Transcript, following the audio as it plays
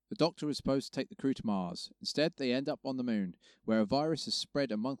The Doctor is supposed to take the crew to Mars. Instead, they end up on the Moon, where a virus is spread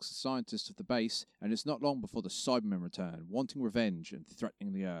amongst the scientists of the base, and it's not long before the Cybermen return, wanting revenge and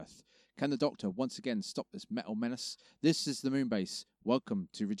threatening the Earth. Can the Doctor once again stop this metal menace? This is the Moon Base. Welcome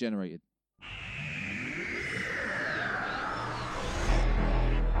to Regenerated.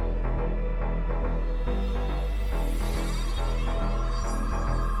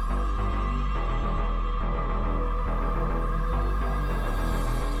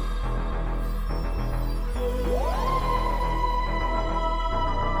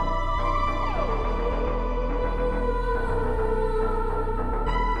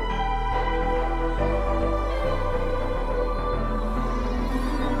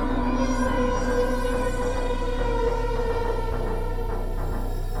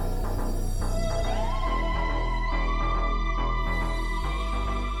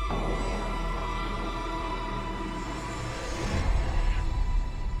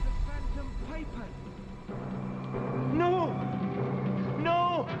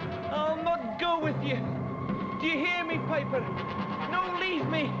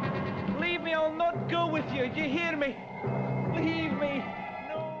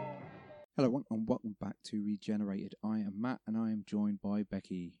 Hello and welcome back to Regenerated. I am Matt and I am joined by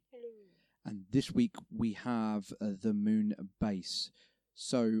Becky. Hello. And this week we have the Moon Base.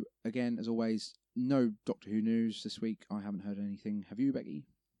 So again, as always, no Doctor Who news this week. I haven't heard anything. Have you, Becky?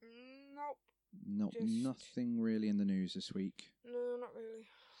 Nope. Nothing really in the news this week. No, not really.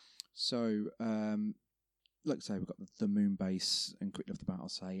 So, like I say, we've got the Moon Base, and quickly off the bat I'll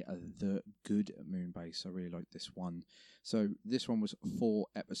say the good Moon Base. I really like this one. So this one was 4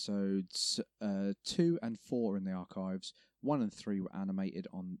 episodes, 2 and 4 in the archives, 1 and 3 were animated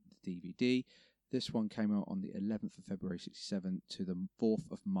on the DVD. This one came out on the 11th of February 67 to the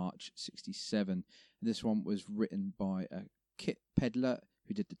 4th of March 67. And this one was written by Kit Pedler,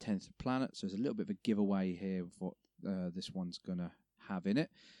 who did the 10th Planet, so there's a little bit of a giveaway here of what this one's going to have in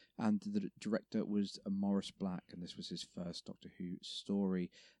it. And the director was Maurice Black, and this was his first Doctor Who story.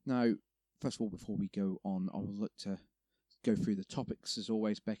 Now, first of all, before we go on, I will look to go through the topics, as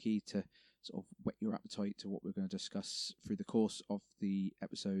always, Becky, to sort of whet your appetite to what we're going to discuss through the course of the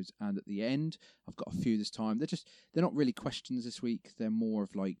episodes. And at the end, I've got a few this time. They're not really questions this week. They're more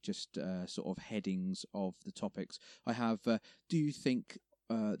of like just sort of headings of the topics. I have, do you think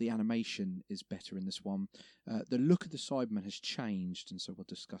the animation is better in this one? The look of the Cybermen has changed, and so we'll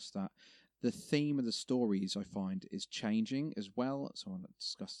discuss that. The theme of the stories, I find, is changing as well, so I'll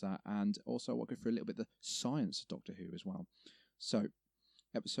discuss that. And also I'll go through a little bit of the science of Doctor Who as well. So,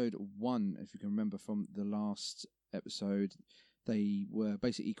 episode 1, if you can remember from the last episode, they were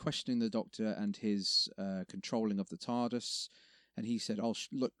basically questioning the Doctor and his controlling of the TARDIS. And he said,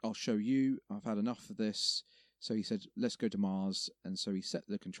 I'll show you, I've had enough of this. So he said, let's go to Mars. And so he set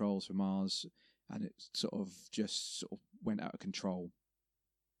the controls for Mars, and it sort of went out of control.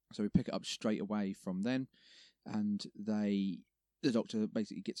 So we pick it up straight away from then, and the Doctor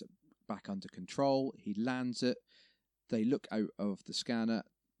basically gets it back under control. He lands it. They look out of the scanner.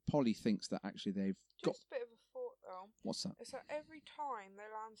 Polly thinks that actually they've got... Just a bit of a thought, though. What's that? It's like every time they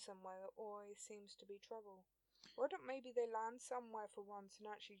land somewhere, there always seems to be trouble. Why don't maybe they land somewhere for once and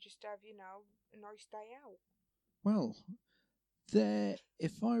actually just have, a nice day out? Well,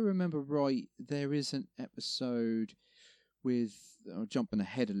 if I remember right, there is an episode with, jumping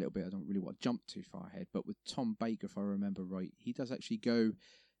ahead a little bit, I don't really want to jump too far ahead, but with Tom Baker, if I remember right, he does actually go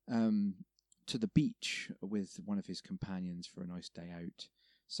to the beach with one of his companions for a nice day out.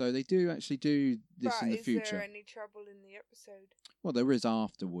 So they do actually do this in the future. Is there any trouble in the episode? Well, there is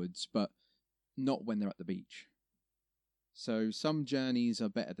afterwards, but not when they're at the beach. So some journeys are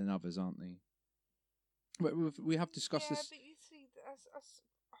better than others, aren't they? We have discussed this. Yeah, but you see, that's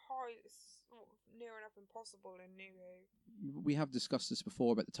high, it's sort of near enough impossible in New Who. We have discussed this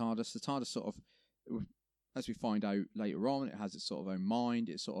before about the TARDIS. The TARDIS sort of, as we find out later on, it has its sort of own mind.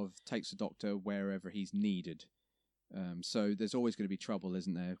 It sort of takes the Doctor wherever he's needed. So there's always going to be trouble,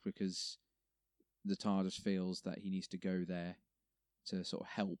 isn't there? Because the TARDIS feels that he needs to go there to sort of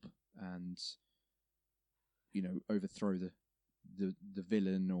help and, overthrow the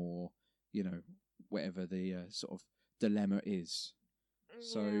villain, or, whatever the sort of dilemma is.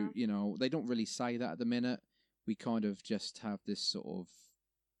 So, they don't really say that at the minute. We kind of just have this sort of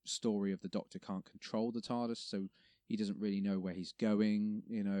story of the Doctor can't control the TARDIS, so he doesn't really know where he's going,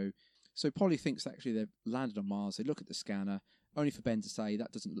 So Polly thinks that actually they've landed on Mars. They look at the scanner, only for Ben to say,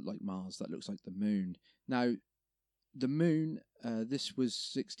 that doesn't look like Mars, that looks like the moon. Now, the moon, this was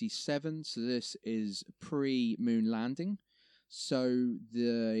 67, so this is pre-moon landing. So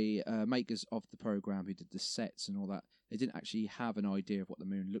the makers of the program who did the sets and all that, They didn't actually have an idea of what the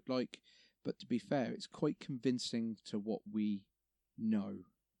moon looked like. But to be fair, it's quite convincing to what we know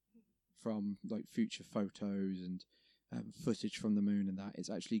from like future photos and footage from the moon and that. It's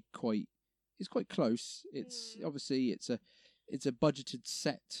actually quite close. It's obviously it's a budgeted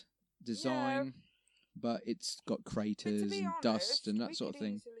set design, but it's got craters and honest, dust and that sort of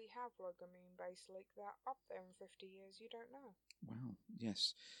thing. We could easily have like a moon base like that up there in 50 years. You don't know. Wow.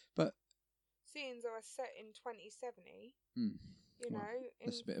 Yes, but seeing as I was set in 2070, well, know,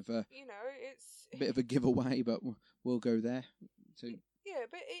 that's a bit of a it's a bit of a giveaway, but we'll go there. Yeah,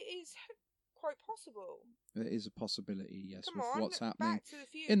 but it is quite possible. It is a possibility, yes, Come with on, what's happening Back to the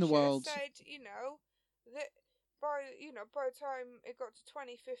Future in the world. Said, that by the time it got to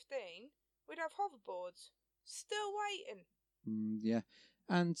 2015, we'd have hoverboards. Still waiting. Yeah,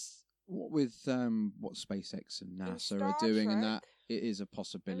 and what with what SpaceX and NASA Star are doing, Trek, and that it is a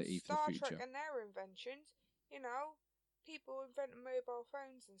possibility for the future. Star Trek and their inventions, people inventing mobile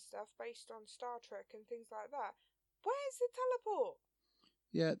phones and stuff based on Star Trek and things like that. Where's the teleport?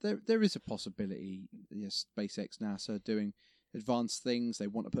 Yeah, there is a possibility. Yes, SpaceX, NASA doing advanced things. They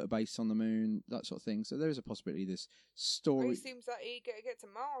want to put a base on the moon, that sort of thing. So there is a possibility this story. He seems like eager to get to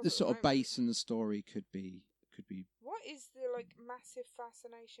Mars. This sort of base in the story could be. What is the massive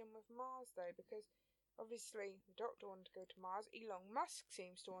fascination with Mars though? Because obviously the Doctor wanted to go to Mars. Elon Musk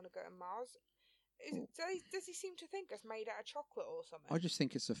seems to want to go to Mars. Does he seem to think it's made out of chocolate or something? I just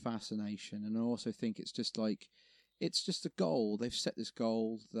think it's a fascination, and I also think it's just a goal. They've set this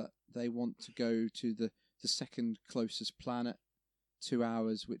goal that they want to go to the second closest planet to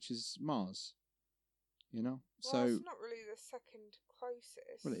ours, which is Mars. Well, so it's not really the second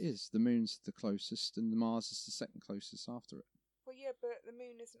closest. Well, it is. The moon's the closest, and the Mars is the second closest after it. Well, yeah, but the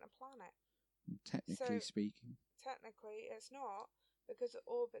moon isn't a planet. Technically speaking. Technically, it's not, because it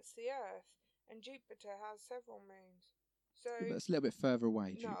orbits the Earth, and Jupiter has several moons. So Yeah, but it's a little bit further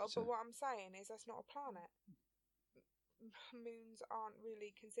away, Jupiter. No, but what I'm saying is that's not a planet. Moons aren't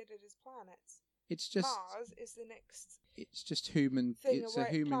really considered as planets. It's just Mars is the next. It's just human. It's a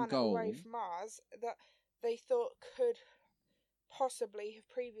human goal away from Mars that they thought could possibly have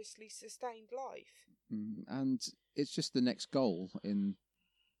previously sustained life. And it's just the next goal in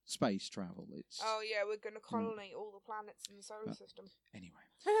space travel. It's we're going to colonise all the planets in the solar system. Anyway,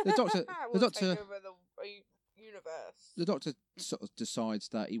 the Doctor, take over the universe. The Doctor sort of decides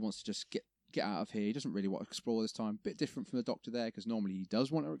that he wants to just get out of here. He doesn't really want to explore this time. Bit different from the Doctor there, because normally he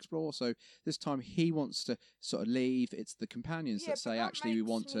does want to explore. So this time he wants to sort of leave. It's the companions that say, actually, we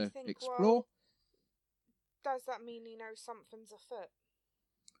want to explore. Well, does that mean he knows something's afoot?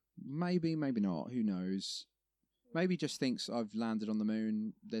 Maybe, maybe not. Who knows? Maybe just thinks, I've landed on the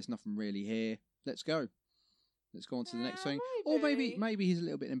moon. There's nothing really here. Let's go. Let's go on to the next thing. Or maybe he's a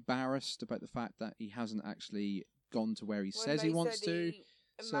little bit embarrassed about the fact that he hasn't actually gone to where he says he wants to.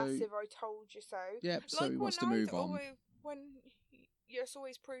 Massive I told you so. Yep, so he wants to move on. When it's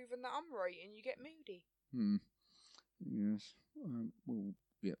always proven that I'm right and you get moody. Yes.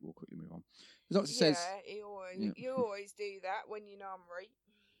 We'll quickly move on. The Doctor says... you always do that when you know I'm right.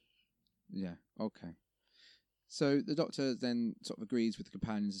 Yeah, okay. So the Doctor then sort of agrees with the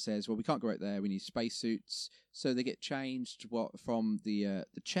companions and says, well, we can't go out there, we need spacesuits. So they get changed from the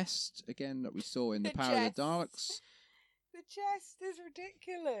chest, again, that we saw in the Power of the Daleks. The chest is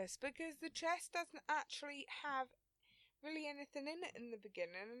ridiculous, because the chest doesn't actually have really anything in it in the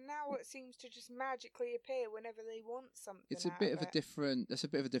beginning, and now it seems to just magically appear whenever they want something. It's a bit of a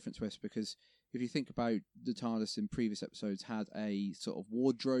different twist, because if you think about the TARDIS in previous episodes had a sort of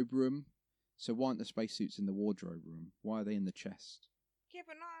wardrobe room. So why aren't the spacesuits in the wardrobe room? Why are they in the chest? Yeah,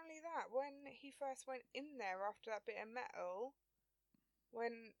 but not only that, when he first went in there after that bit of metal,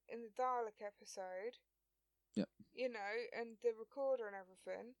 when in the Dalek episode, yep, and the recorder and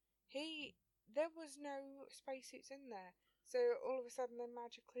everything, there was no spacesuits in there. So all of a sudden they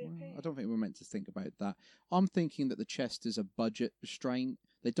magically appear. I don't think we're meant to think about that. I'm thinking that the chest is a budget restraint.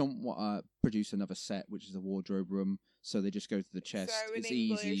 They don't want to produce another set, which is the wardrobe room, so they just go to the chest. So it's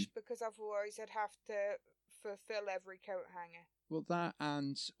English, easy. Because otherwise they'd have to fulfill every coat hanger. Well, that,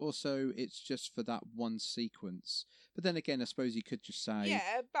 and also it's just for that one sequence. But then again, I suppose you could just say,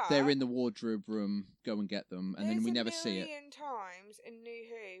 but they're in the wardrobe room, go and get them, and then we never see it. There's a million times in New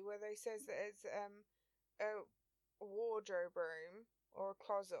Who where they says that it's a wardrobe room or a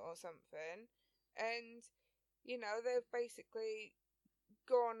closet or something, and they've basically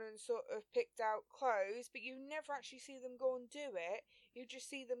gone and sort of picked out clothes, but you never actually see them go and do it. You just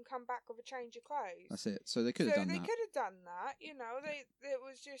see them come back with a change of clothes. That's it. So they could have done that. They could have done that. It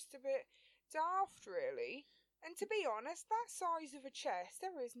was just a bit daft, really. And to be honest, that size of a chest,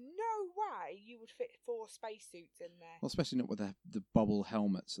 there is no way you would fit 4 spacesuits in there. Well, especially not with the bubble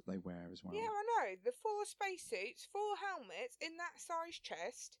helmets that they wear as well. Yeah, I know. The 4 spacesuits, 4 helmets in that size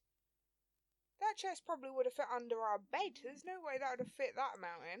chest. That chest probably would have fit under our bed. There's no way that would have fit that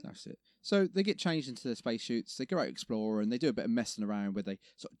amount in. That's it. So they get changed into their spacesuits. They go out exploring, and they do a bit of messing around where they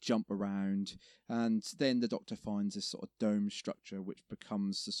sort of jump around. And then the Doctor finds this sort of dome structure, which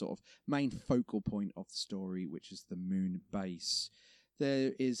becomes the sort of main focal point of the story, which is the moon base.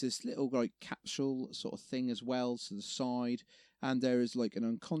 There is this little like capsule sort of thing as well to the side, and there is like an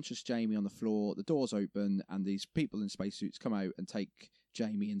unconscious Jamie on the floor. The doors open, and these people in spacesuits come out and take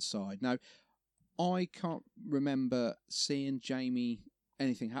Jamie inside. Now, I can't remember seeing Jamie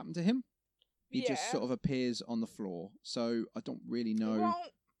anything happen to him. He just sort of appears on the floor, so I don't really know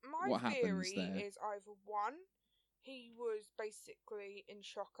what happens there. My theory is either one, he was basically in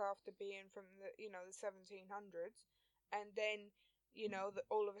shock after being from the 1700s, and then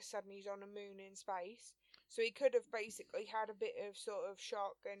all of a sudden he's on a moon in space, so he could have basically had a bit of sort of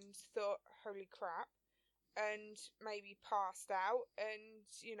shock and thought, holy crap, and maybe passed out and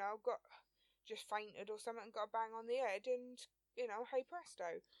got just fainted or something and got a bang on the head and hey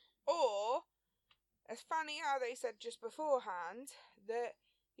presto. Or it's funny how they said just beforehand that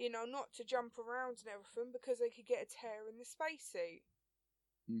not to jump around and everything because they could get a tear in the spacesuit.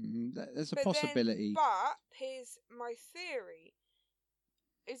 There's a possibility. But here's my theory,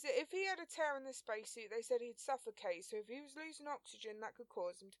 is that if he had a tear in the spacesuit, they said he'd suffocate, so if he was losing oxygen that could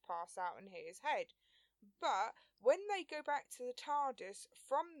cause him to pass out and hit his head. But when they go back to the TARDIS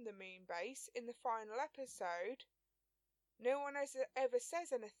from the moon base in the final episode, no one ever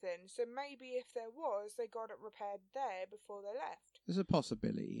says anything. So maybe if there was, they got it repaired there before they left. There's a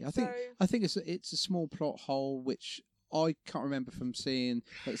possibility. I think it's a small plot hole which I can't remember from seeing.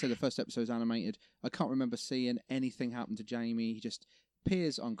 Like I said, the first episode's animated. I can't remember seeing anything happen to Jamie. He just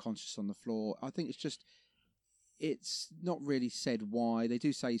appears unconscious on the floor. I think it's not really said why. They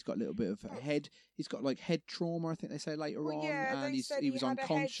do say he's got a little bit of head. He's got like head trauma, I think they say later on, yeah, and he was had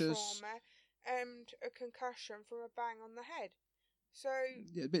unconscious. A head trauma and a concussion from a bang on the head. So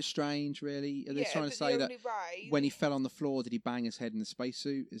yeah, a bit strange, really. Are they yeah, trying to say that way, when he fell on the floor, did he bang his head in the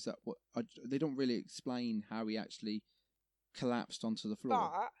spacesuit? Is that what? They don't really explain how he actually collapsed onto the floor.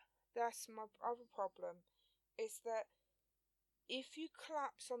 But that's my other problem, is that if you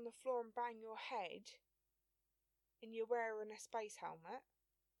collapse on the floor and bang your head, and you're wearing a space helmet,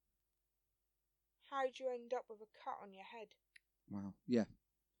 how'd you end up with a cut on your head? Wow, yeah.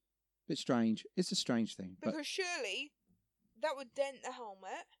 Bit strange. It's a strange thing. Because surely that would dent the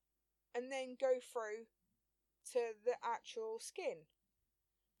helmet and then go through to the actual skin.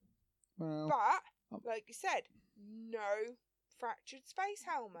 Well, but, like you said, no fractured space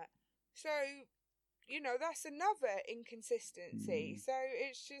helmet. So, that's another inconsistency. So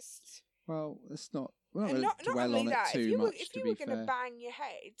it's just... Well, it's not... We're not going to dwell on it too much, if you were going to bang your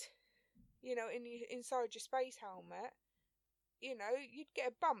head, inside your space helmet, you'd get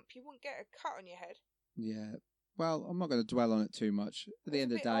a bump. You wouldn't get a cut on your head. Yeah. Well, I'm not going to dwell on it too much. At the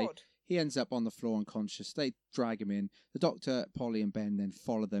end of the day, he ends up on the floor unconscious. They drag him in. The Doctor, Polly and Ben then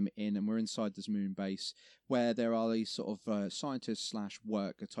follow them in, and we're inside this moon base where there are these sort of scientists /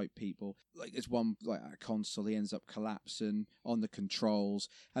 worker type people. Like there's one like at a console, he ends up collapsing on the controls,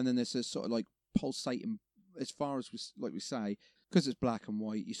 and then there's this sort of like pulsating, as far as we say, because it's black and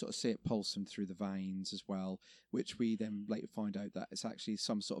white, you sort of see it pulsing through the veins as well, which we then later find out that it's actually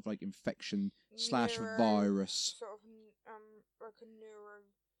some sort of like infection / virus. Sort of like a neuro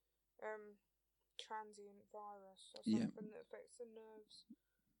transient virus or something that affects the nerves.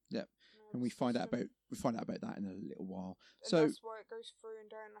 Yep. And we find out about that in a little while. And so that's why it goes through and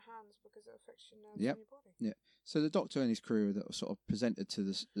down the hands, because it affects your nerves in your body. Yeah. So the Doctor and his crew that were sort of presented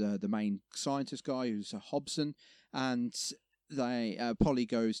to the main scientist guy, who's Hobson, and Polly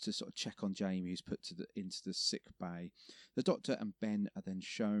goes to sort of check on Jamie, who's put into the sick bay. The Doctor and Ben are then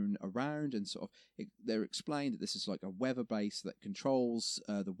shown around, and sort of they're explained that this is like a weather base that controls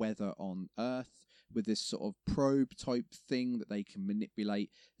the weather on Earth with this sort of probe type thing that they can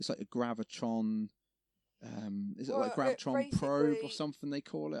manipulate. It's like a gravitron. Is it like gravitron probe or something they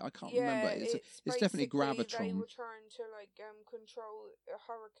call it? I can't remember. It's definitely gravitron. They were trying to control a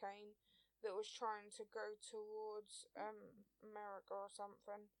hurricane that was trying to go towards America or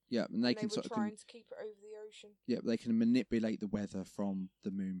something. Yeah, and they can were trying to keep it over the ocean. Yeah, they can manipulate the weather from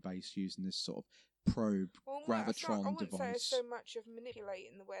the moon base using this sort of probe gravitron device. I wouldn't say it's so much of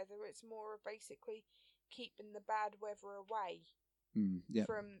manipulating the weather; it's more of basically keeping the bad weather away.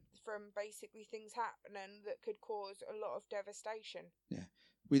 From basically things happening that could cause a lot of devastation. Yeah.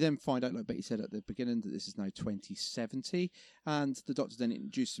 We then find out, like Betty said at the beginning, that this is now 2070, and the Doctor then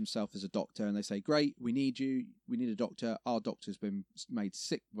introduces himself as a doctor, and they say, "Great, we need you. We need a doctor. Our doctor's been made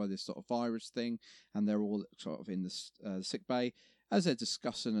sick by this sort of virus thing," and they're all sort of in the sick bay. As they're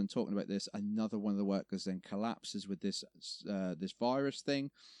discussing and talking about this, another one of the workers then collapses with this virus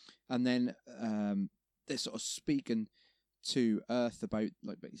thing, and then they're sort of speaking to Earth about,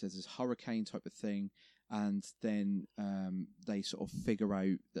 like Betty says, this hurricane type of thing. And then they sort of figure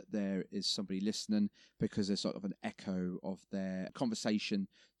out that there is somebody listening because there's sort of an echo of their conversation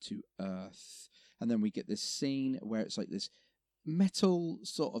to Earth. And then we get this scene where it's like this metal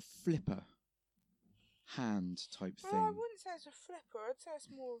sort of flipper hand type thing. Well, I wouldn't say it's a flipper. I'd say it's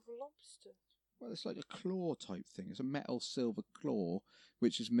more of a lobster. Well, it's like a claw type thing. It's a metal silver claw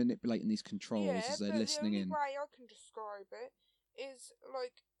which is manipulating these controls as they're listening in. The only way I can describe it is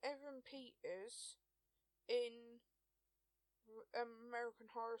like Evan Peters in American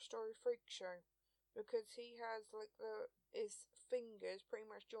Horror Story Freak Show, because he has like his fingers pretty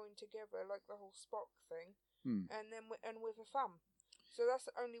much joined together like the whole Spock thing, and then with a thumb. So that's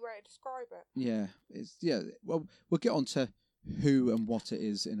the only way to describe it. Yeah, well, we'll get on to who and what it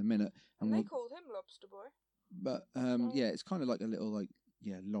is in a minute, and they called him Lobster Boy. But yeah, it's kind of like a little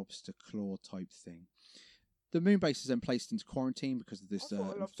lobster claw type thing. The moon base is then placed into quarantine because of this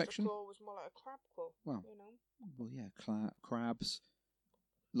infection. Lobster claw was more like a crab claw. Well, you know. Well, yeah, crabs,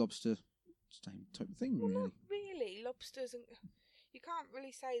 lobster, same type of thing. Well, really. Not really. Lobsters and you can't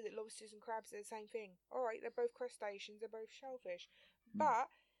really say that lobsters and crabs are the same thing. All right, they're both crustaceans. They're both shellfish, but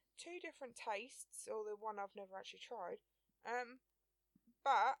two different tastes. Or the one I've never actually tried.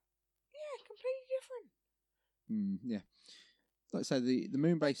 But yeah, completely different. Yeah. Like I say, the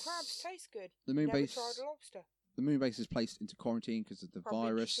moon base. Crabs taste good. The moon base. Never tried a lobster. The moon base is placed into quarantine because of the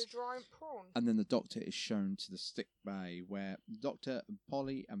virus. Just a giant prawn. And then the Doctor is shown to the sick bay, where the Doctor,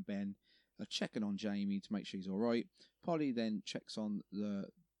 Polly, and Ben are checking on Jamie to make sure he's all right. Polly then checks on the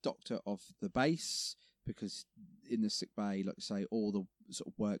Doctor of the base because in the sick bay, like I say, all the sort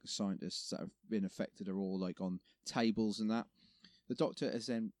of work scientists that have been affected are all like on tables and that. The Doctor is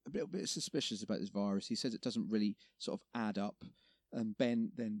then a little bit suspicious about this virus. He says it doesn't really sort of add up. And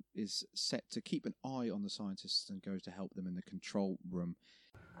Ben then is set to keep an eye on the scientists and goes to help them in the control room.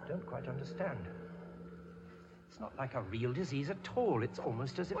 I don't quite understand. It's not like a real disease at all. It's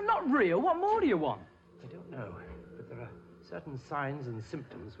almost as if... Well, not real. What more do you want? I don't know, but there are certain signs and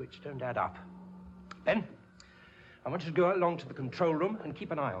symptoms which don't add up. Ben, I want you to go along to the control room and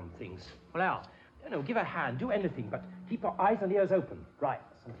keep an eye on things. Well, Al? No, give a hand, do anything, but keep your eyes and ears open. Right.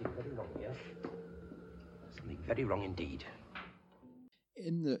 Something very wrong here. Something very wrong indeed.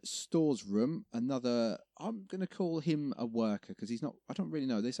 In the stores room, another, I'm going to call him a worker because he's not, I don't really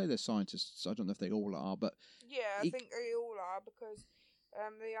know. They say they're scientists. I don't know if they all are, but... Yeah, I think they all are because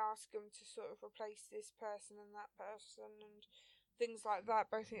they ask him to sort of replace this person and that person and things like that.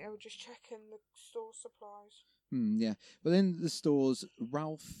 But I think they were just checking the store supplies. Yeah. But in the stores,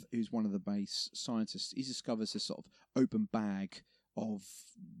 Ralph, who's one of the base scientists, he discovers this sort of open bag of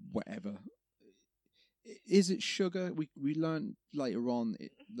whatever. Is it sugar? We learn later on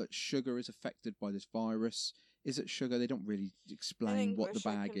that sugar is affected by this virus. Is it sugar? They don't really explain what the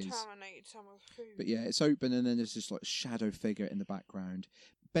bag is. Some of the food. But yeah, it's open and then there's this like shadow figure in the background.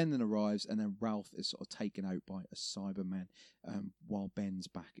 Ben then arrives and then Ralph is sort of taken out by a Cyberman while Ben's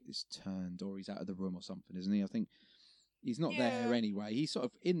back is turned, or he's out of the room or something, isn't he? I think he's not there anyway. He's sort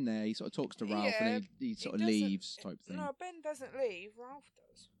of in there. He sort of talks to Ralph and then he sort of leaves type thing. No, Ben doesn't leave. Ralph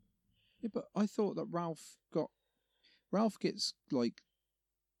does. Yeah, but I thought that Ralph gets like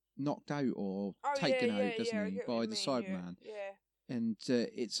knocked out or taken out, doesn't he, by the Cyberman? Yeah. And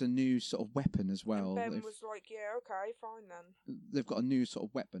it's a new sort of weapon as well. And Ben was like, "Yeah, okay, fine then." They've got a new sort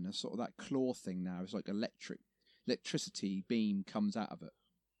of weapon, a sort of that claw thing now. It's like electricity beam comes out of it.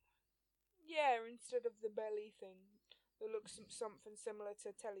 Yeah, instead of the belly thing that looks something similar to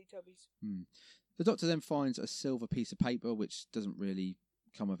Teletubbies. The Doctor then finds a silver piece of paper, which doesn't really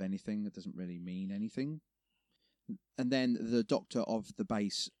come of anything. It doesn't really mean anything. And then the Doctor of the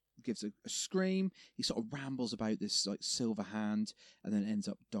base gives a scream. He sort of rambles about this like silver hand and then ends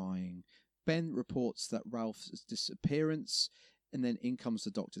up dying. Ben reports that Ralph's disappearance, and then in comes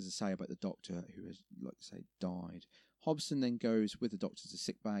the Doctor to say about the Doctor who has, like I say, died. Hobson then goes with the Doctor to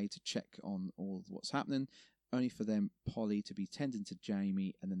sickbay to check on all what's happening, only for them Polly to be tending to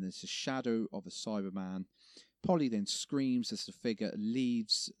Jamie, and then there's a shadow of a Cyberman. Polly then screams as the figure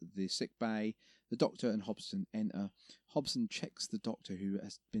leaves the sick bay. The Doctor and Hobson enter. Hobson checks the Doctor, who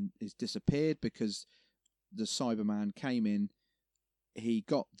is disappeared because the Cyberman came in. He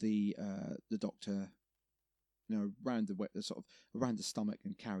got the Doctor. around around the stomach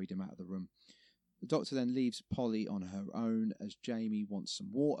and carried him out of the room. The doctor then leaves Polly on her own as Jamie wants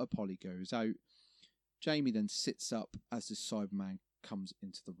some water. Polly goes out. Jamie then sits up as the Cyberman comes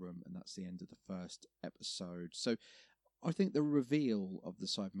into the room, and that's the end of the first episode. So I think the reveal of the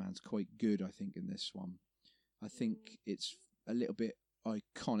Cyberman's quite good, I think, in this one. I think it's a little bit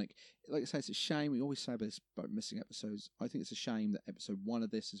iconic. Like I say, it's a shame. We always say about missing episodes. I think it's a shame that episode 1 of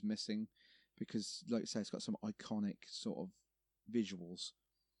this is missing because, like I say, it's got some iconic sort of visuals.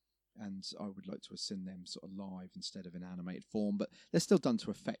 And I would like to have seen them sort of live instead of in animated form, but they're still done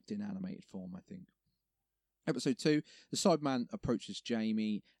to effect in animated form, I think. Episode 2, the Cyberman approaches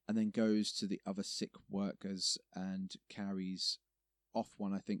Jamie and then goes to the other sick workers and carries off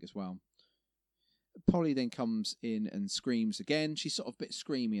one, I think, as well. Polly then comes in and screams again. She's sort of a bit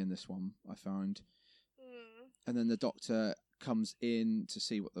screamy in this one, I found. And then the doctor comes in to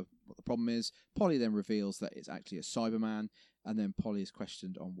see what the problem is. Polly then reveals that it's actually a Cyberman, and then Polly is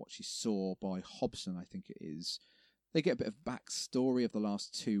questioned on what she saw by Hobson, I think it is. They get a bit of backstory of the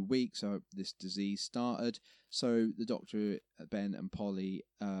last 2 weeks how this disease started. So the doctor, Ben and Polly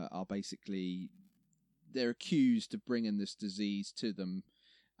are basically, they're accused of bringing this disease to them,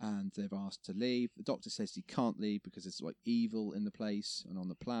 and they've asked to leave. The doctor says he can't leave because it's like evil in the place and on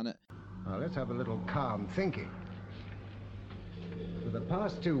the planet. Now let's have a little calm thinking. For the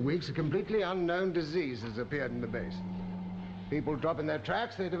past 2 weeks, a completely unknown disease has appeared in the base. People drop in their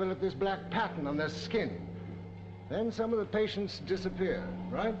tracks, they develop this black pattern on their skin. Then some of the patients disappear,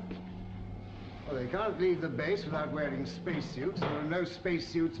 right? Well, they can't leave the base without wearing spacesuits. There are no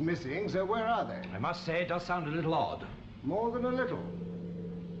spacesuits missing, so where are they? I must say, it does sound a little odd. More than a little.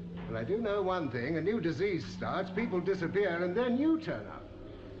 But I do know one thing. A new disease starts, people disappear, and then you turn up.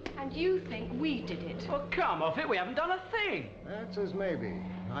 And you think we did it? Well, come off it. We haven't done a thing. That's as maybe.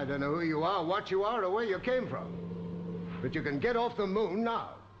 I don't know who you are, what you are, or where you came from. But you can get off the moon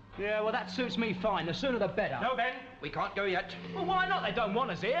now. Yeah, well, that suits me fine. The sooner the better. No, Ben, we can't go yet. Well, why not? They don't want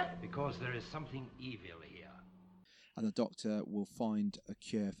us here. Because there is something evil here. And the doctor will find a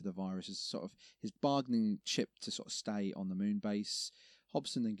cure for the virus as sort of his bargaining chip to sort of stay on the moon base.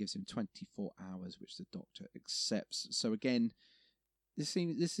 Hobson then gives him 24 hours, which the doctor accepts. So again, this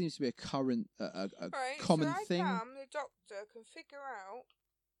seems to be a current, common thing. The doctor can figure out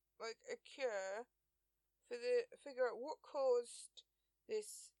like a cure for figure out what caused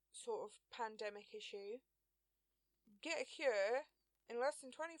this sort of pandemic issue. Get a cure in less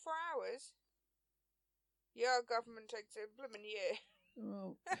than 24 hours. Yeah, our government takes a blooming year.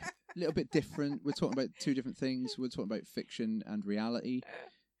 Well, a little bit different. We're talking about two different things. We're talking about fiction and reality.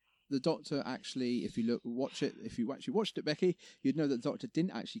 The Doctor actually, if you actually watched it, Becky, you'd know that the Doctor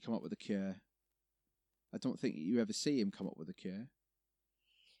didn't actually come up with a cure. I don't think you ever see him come up with a cure.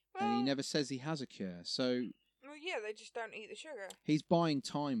 Well, and he never says he has a cure. So well, yeah, they just don't eat the sugar. he's buying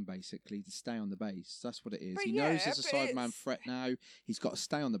time, basically, to stay on the base. That's what it is. But He yeah, knows there's a but Cyberman it's- threat now. He's got to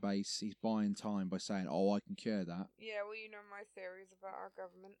stay on the base. He's buying time by saying, oh, I can cure that. Yeah, well, you know my theories about our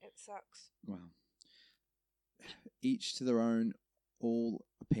government. It sucks. Well, each to their own. All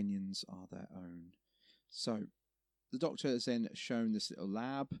opinions are their own. So, the Doctor has then shown this little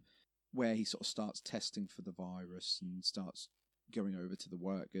lab where he sort of starts testing for the virus and starts going over to the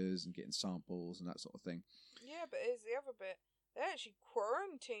workers and getting samples and that sort of thing. Yeah, but here's the other bit. They actually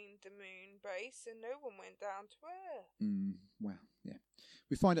quarantined the moon base and no one went down to Earth. Well, yeah.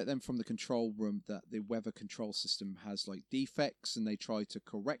 We find out then from the control room that the weather control system has like defects and they try to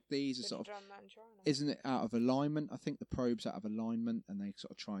correct these. It's Could sort have of, done that in China. isn't it out of alignment? I think the probe's out of alignment and they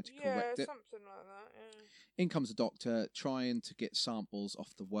sort of try to correct it. Something like that, yeah. In comes the Doctor trying to get samples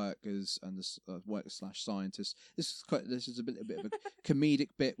off the workers and the worker/scientists. This is a bit of a comedic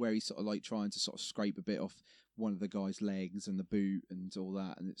bit where he's sort of like trying to sort of scrape a bit off one of the guy's legs and the boot and all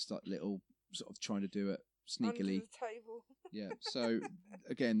that, and it's like little sort of trying to do it sneakily. Under the table. Yeah. So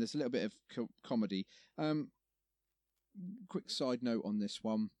again, there's a little bit of comedy. Quick side note on this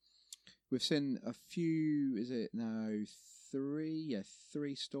one: we've seen a few. Is it now three? Yeah,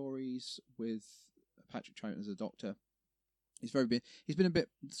 3 stories with Patrick Troughton as a Doctor. He's been a bit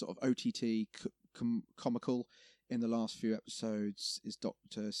sort of OTT comical in the last few episodes. His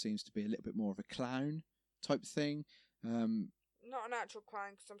Doctor seems to be a little bit more of a clown type thing. Not an actual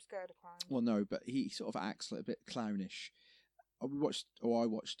clown, because I'm scared of clowns. Well, no, but he sort of acts like a bit clownish. I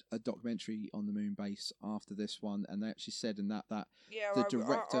watched a documentary on the moon base after this one, and they actually said in that Yeah, the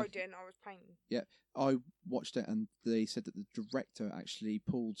director. I didn't. I was painting. Yeah, I watched it, and they said that the director actually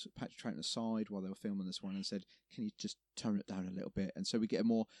pulled Patrick Troughton aside while they were filming this one and said, "Can you just tone it down a little bit?" And so we get a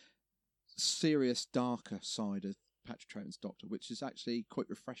more serious, darker side of Patrick Troughton's Doctor, which is actually quite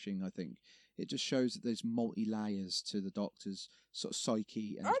refreshing, I think. It just shows that there's multi-layers to the Doctor's sort of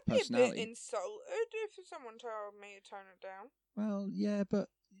psyche and I'd be a personality. bit insulted if someone told me to tone it down. Well, yeah, but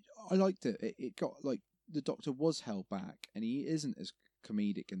I liked it. It got, like, the Doctor was held back, and he isn't as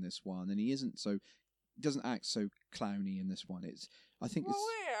comedic in this one, and he doesn't act so clowny in this one. I think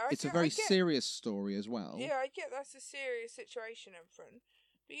it's a very serious story as well. Yeah, I get that's a serious situation in front.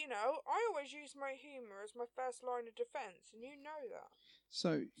 But, you know, I always use my humour as my first line of defence, and you know that.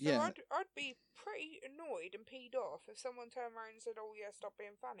 So yeah. I'd be pretty annoyed and peed off if someone turned around and said, "Oh yeah, stop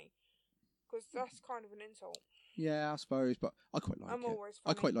being funny," because that's kind of an insult. Yeah, I suppose, but I quite like I'm it. always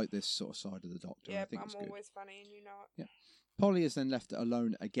funny. I quite like this sort of side of the Doctor. Yeah, I think but it's I'm good. always funny, and you know it. Yeah. Polly is then left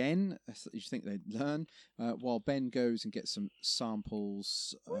alone again. You think they'd learn, while Ben goes and gets some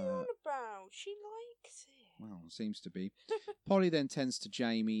samples. What are you on about? She likes it. Well, seems to be. Polly then tends to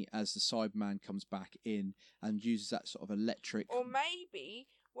Jamie as the Cyberman comes back in and uses that sort of electric. Or maybe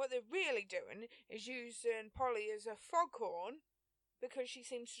what they're really doing is using Polly as a foghorn because she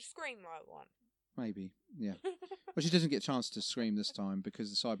seems to scream like one. Maybe, yeah. But she doesn't get a chance to scream this time because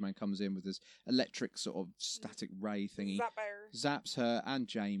the Cyberman comes in with this electric sort of static ray thingy. Zaps her and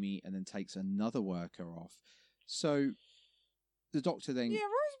Jamie and then takes another worker off. So the Doctor then... Yeah, I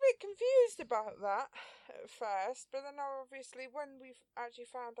was a bit confused about that at first, but then obviously when we've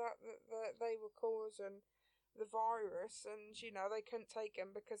actually found out that they were causing the virus and, you know, they couldn't take him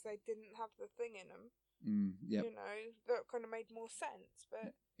because they didn't have the thing in them. Yep. You know, that kind of made more sense,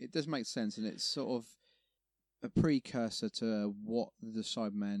 but... It does make sense, and it's sort of a precursor to what the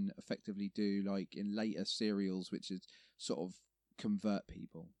Cybermen effectively do, like in later serials, which is sort of convert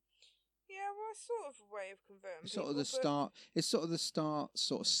people. Yeah, well, it's sort of a way of converting It's people. sort of the start. It's sort of the start,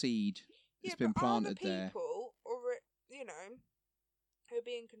 sort of seed that's been planted there. People, or you know, who are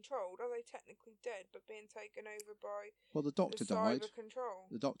being controlled, are they technically dead but being taken over by? Well, the Doctor the died. cyber control.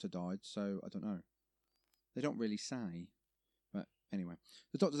 The Doctor died, so I don't know. They don't really say. But anyway,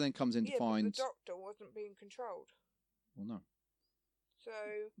 the Doctor then comes in to find... but the Doctor wasn't being controlled. Well, no. So,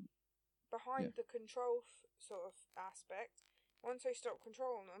 behind the control sort of aspect, once they stop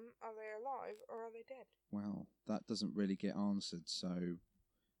controlling them, are they alive or are they dead? Well, that doesn't really get answered, so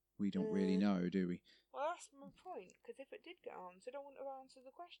we don't really know, do we? Well, that's my point, because if it did get answered, I wouldn't have answered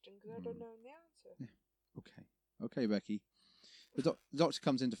the question, because I don't know the answer. Yeah. Okay. Okay, Becky. The Doctor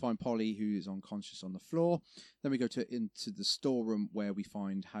comes in to find Polly, who is unconscious on the floor. Then we go into the storeroom where we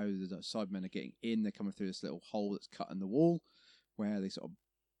find how the Cybermen are getting in. They're coming through this little hole that's cut in the wall, where they sort of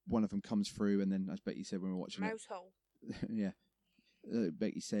one of them comes through, and then as Becky said when we were watching Mouse hole. yeah,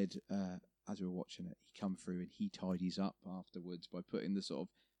 Becky said as we were watching it, he come through and he tidies up afterwards by putting the sort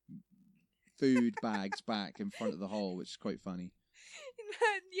of food bags back in front of the hole, which is quite funny.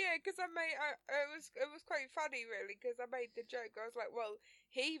 Yeah, because it was quite funny, really, because I made the joke. I was like, well,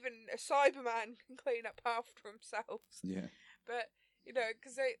 even a Cyberman can clean up after himself. Yeah. But, you know,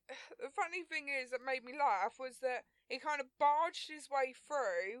 because the funny thing is that made me laugh was that he kind of barged his way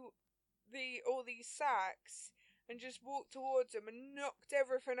through all these sacks and just walked towards them and knocked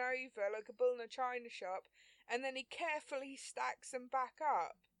everything over like a bull in a china shop, and then he carefully stacks them back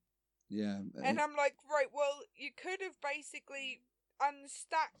up. Yeah. And I'm like, right, well, you could have basically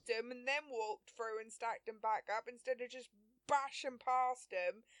unstacked them and then walked through and stacked them back up instead of just bashing past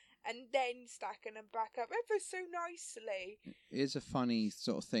them and then stacking them back up ever so nicely. It is a funny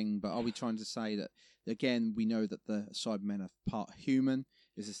sort of thing, but are we trying to say that, again, we know that the Cybermen are part human?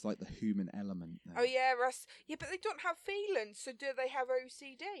 Is this like the human element there? Oh, yeah, Russ. Yeah, but they don't have feelings, so do they have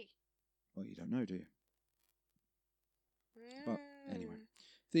OCD? Well, you don't know, do you? But anyway.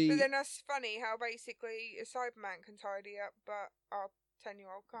 But then that's funny how basically a Cyberman can tidy up, but our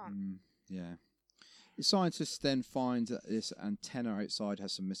 10-year-old can't. Yeah. The scientists then find that this antenna outside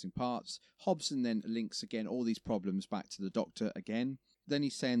has some missing parts. Hobson then links again all these problems back to the Doctor again. Then he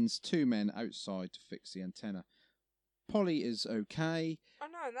sends 2 men outside to fix the antenna. Polly is okay. Oh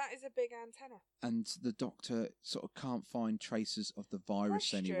no, and that is a big antenna. And the Doctor sort of can't find traces of the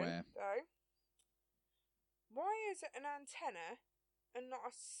virus anywhere. Though, why is it an antenna and not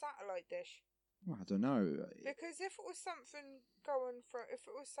a satellite dish? Well, I don't know. Because if it was something going from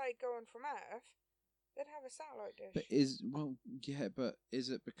Earth, they'd have a satellite dish. But but is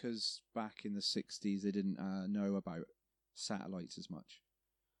it because back in the 60s they didn't know about satellites as much?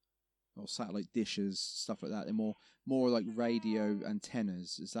 Or satellite dishes, stuff like that. They're more like radio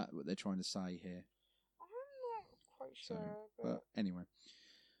antennas. Is that what they're trying to say here? I'm not quite sure. But anyway.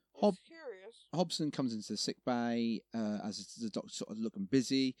 Curious. Hobson comes into the sick bay as the Doctor's sort of looking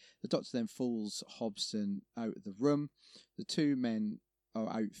busy. The Doctor then pulls Hobson out of the room. The 2 men are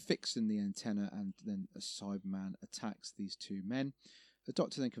out fixing the antenna, and then a Cyberman attacks these two men. The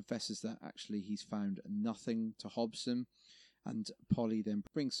Doctor then confesses that actually he's found nothing to Hobson, and Polly then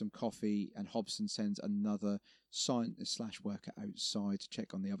brings some coffee, and Hobson sends another scientist/worker outside to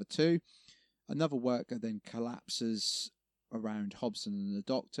check on the other two. Another worker then collapses around Hobson and the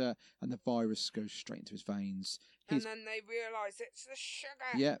Doctor, and the virus goes straight into his veins. And then they realise it's the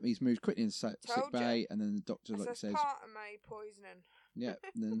sugar. Yeah, he's moved quickly into sick Told bay, and then the Doctor says, part of my poisoning. yeah,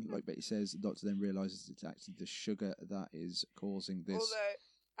 and then like Betty says, the Doctor then realises it's actually the sugar that is causing this.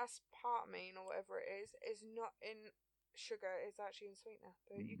 Although aspartame or whatever it is not in sugar, it's actually in sweetener.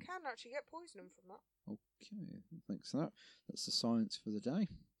 But you can actually get poisoning from that. Okay, thanks for that. That's the science for the day.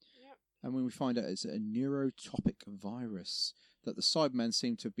 Yep. And when we find out it's a neurotopic virus that the Cybermen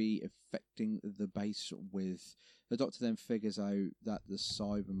seem to be affecting the base with, the Doctor then figures out that the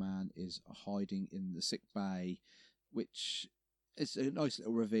Cyberman is hiding in the sick bay, which is a nice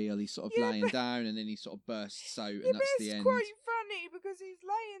little reveal. He's sort of laying down, and then he sort of bursts out, and that's the end. It's quite funny because he's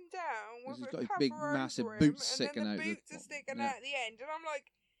laying down with He's a got his cover big, over massive him, boots sticking and then out. the boots are sticking out at the end, and I'm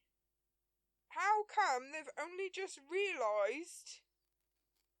like, how come they've only just realised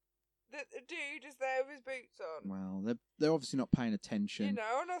that the dude is there with his boots on? Well, they're obviously not paying attention. You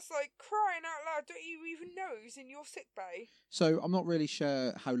know, and that's like crying out loud. Don't you even know he's in your sick bay? So I'm not really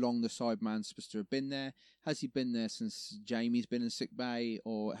sure how long the Cyberman's supposed to have been there. Has he been there since Jamie's been in sick bay,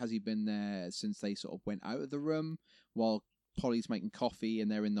 or has he been there since they sort of went out of the room while Polly's making coffee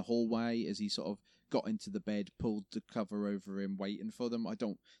and they're in the hallway? Has he sort of got into the bed, pulled the cover over him, waiting for them?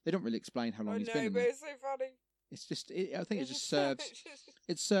 They don't really explain how long he's been in there. But it's so funny. It's just, I think it just serves.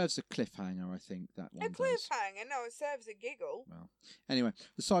 It serves a cliffhanger. I think that one. A cliffhanger? No, it serves a giggle. Well, anyway,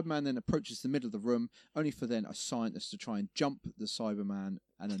 the Cyberman then approaches the middle of the room, only for then a scientist to try and jump the Cyberman,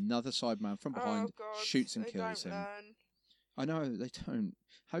 and another Cyberman from behind shoots and kills him. Learn. I know they don't.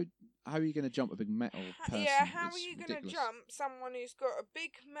 How are you going to jump a big metal person? Yeah, how are you going to jump someone who's got a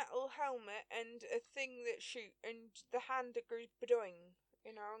big metal helmet and a thing that shoot and the hand that goes badoing,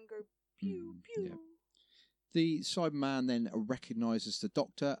 and go pew pew. Yeah. The Cyberman then recognises the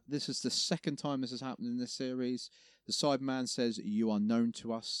Doctor. This is the second time this has happened in this series. The Cyberman says, "You are known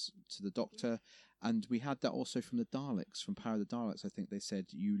to us," to the Doctor. And we had that also from the Daleks, from Power of the Daleks. I think they said,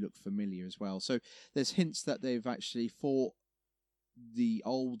 "You look familiar" as well. So there's hints that they've actually fought the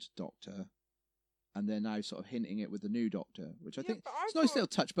old Doctor, and they're now sort of hinting it with the new Doctor, which I think it's a nice little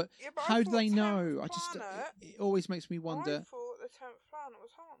touch. But how do they know? It always makes me wonder. I thought the 10th planet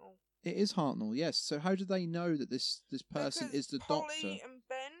was Hartnell. It is Hartnell, yes. So how do they know that this person is the Polly Doctor? And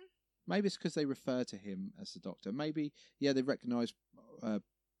Ben? Maybe it's because they refer to him as the Doctor. Maybe, yeah, they recognise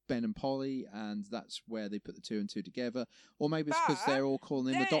Ben and Polly, and that's where they put the two and two together. Or maybe it's because they're all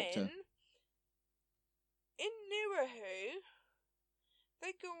calling him the Doctor. In Newer Who,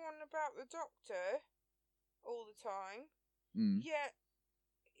 they go on about the Doctor all the time. Yet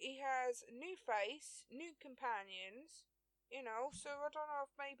he has new face, new companions. So I don't know if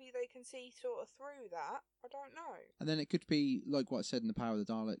maybe they can see sort of through that. I don't know. And then it could be, like what I said in the Power of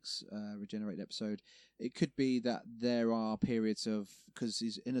the Daleks regenerated episode, it could be that there are periods of, because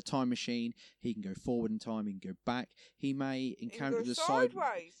he's in a time machine, he can go forward in time, he can go back. He may encounter the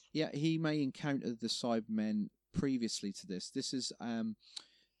sideways. He may encounter the Cybermen previously to this. This is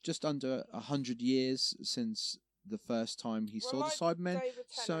just under 100 years since the first time he saw the Cybermen. David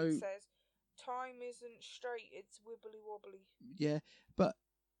Tennant says, time isn't straight, it's wibbly wobbly. Yeah, but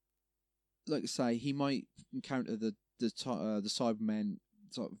like I say, he might encounter the Cybermen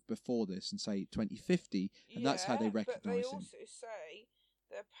sort of before this and say 2050, and that's how they recognise him. But they also say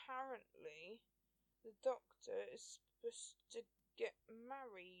that apparently the Doctor is supposed to get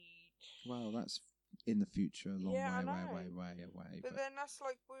married. Well, that's in the future, a long way away. But then that's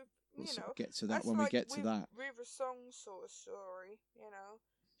like we'll sort of get to that when we get to that. River Song sort of story,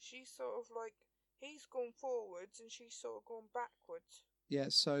 She's sort of like, he's gone forwards and she's sort of gone backwards. Yeah,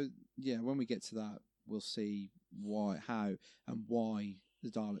 so, when we get to that, we'll see how and why the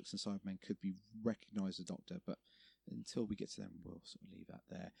Daleks and Cybermen could be recognise the Doctor, but until we get to them, we'll sort of leave that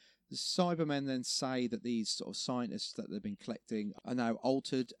there. The Cybermen then say that these sort of scientists that they've been collecting are now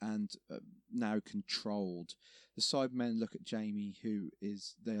altered and now controlled. The Cybermen look at Jamie,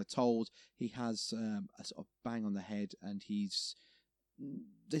 they are told he has a sort of bang on the head, and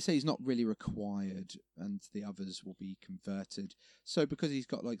they say he's not really required, and the others will be converted. So because he's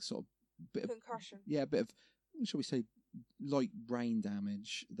got like sort of concussion, a bit of, shall we say, light brain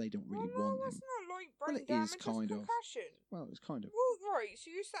damage, they don't really want him. It's not light brain damage. It's concussion. Well, it's kind of. Well, right. So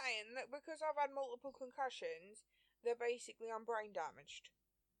you're saying that because I've had multiple concussions, they're basically I'm brain damaged.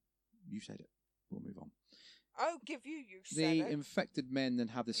 You said it. We'll move on. I'll give you, you The said it. infected men then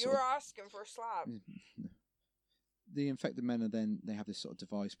have this You're sort of... asking for a slap. The infected men are then, they have this sort of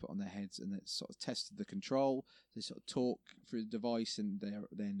device put on their heads, and it's sort of tested the control. They sort of talk through the device, and they're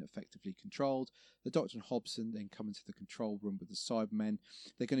then effectively controlled. The Doctor and Hobson then come into the control room with the Cybermen.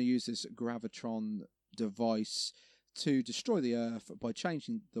 They're going to use this gravitron device to destroy the Earth by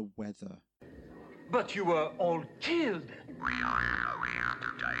changing the weather. But you were all killed. We are here to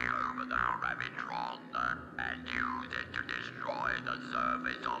take over the Gravitron and use it to destroy the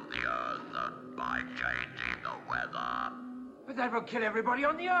surface of the Earth by changing the weather. But that will kill everybody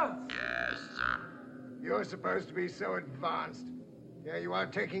on the Earth. Yes. You're supposed to be so advanced. Here you are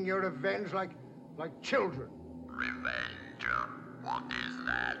taking your revenge like children. Revenge. What is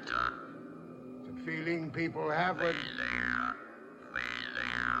that? It's a feeling people have when... Feeling.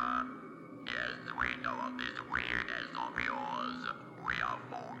 Yes, we know of this weirdness of yours. We are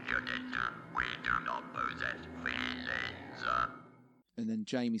fortunate. We do not possess feelings. And then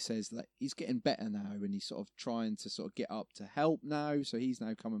Jamie says that he's getting better now, and he's sort of trying to sort of get up to help now. So he's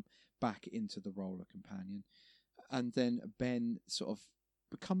now coming back into the role of companion. And then Ben sort of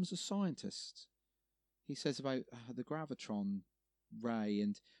becomes a scientist. He says about the gravitron ray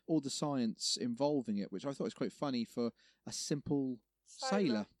and all the science involving it, which I thought was quite funny for a simple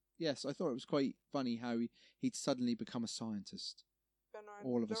sailor. Yes, I thought it was quite funny how he'd suddenly become a scientist. Ben,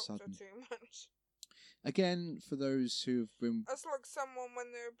 all of a doctor sudden. Too much. Again, for those who've been... That's like someone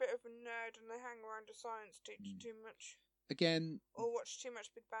when they're a bit of a nerd and they hang around a science teacher too much. Again... Or watch too much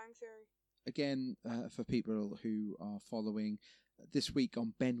Big Bang Theory. Again, for people who are following, this week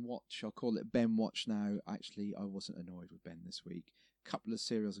on Ben Watch, I'll call it Ben Watch now. Actually, I wasn't annoyed with Ben this week. A couple of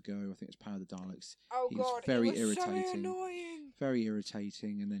serials ago, I think it was Power of the Daleks. Oh he God, was very it was irritating. so annoying. Very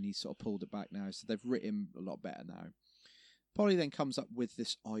irritating, and then he sort of pulled it back now. So they've written a lot better now. Polly then comes up with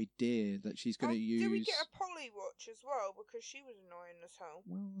this idea that she's going to use... Did we get a Polly watch as well? Because she was annoying as hell.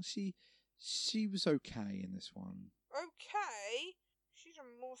 Well, she was okay in this one. Okay? She's a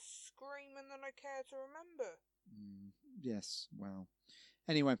more screaming than I care to remember. Yes, well...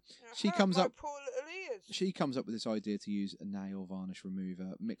 Anyway, It she hurt comes my up... poor little ears. She comes up with this idea to use a nail varnish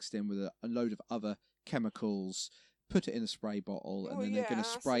remover mixed in with a load of other chemicals, put it in a spray bottle, and then they're going to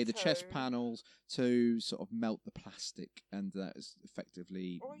spray the chest acetone. panels to sort of melt the plastic, and that is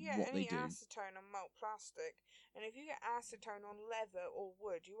effectively what they any do. acetone on melt plastic. And if you get acetone on leather or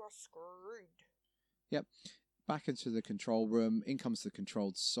wood, you are screwed. Yep. Back into the control room. In comes the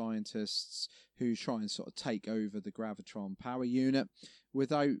controlled scientists who try and sort of take over the gravitron power unit.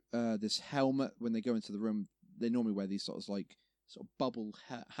 Without this helmet, when they go into the room, they normally wear these sort of bubble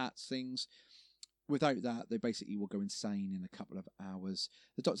hats things. Without that, they basically will go insane in a couple of hours.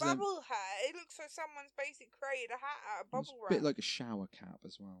 The Doctor Bubble hat? It looks like someone's basically created a hat out of it's bubble a wrap. bit like a shower cap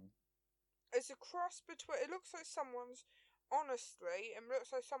as well. It's a cross between... It looks like someone's... Honestly, it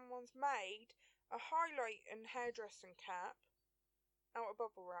looks like someone's made a highlight and hairdressing cap out of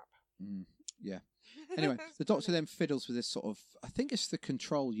bubble wrap. Yeah. Anyway, the Doctor then fiddles with this sort of... I think it's the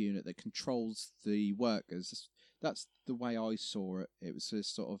control unit that controls the workers. That's the way I saw it. It was this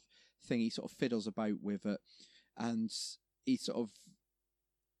sort of thing. He sort of fiddles about with it, and he sort of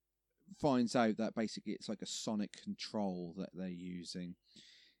finds out that basically it's like a sonic control that they're using.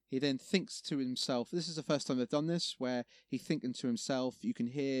 He then thinks to himself, this is the first time they've done this, where he's thinking to himself, you can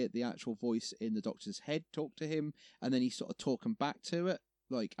hear the actual voice in the Doctor's head talk to him, and then he's sort of talking back to it,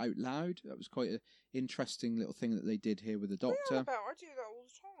 like out loud. That was quite an interesting little thing that they did here with the Doctor. I do that all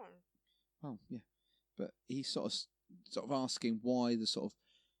the time. Oh, yeah. But he's sort of asking why the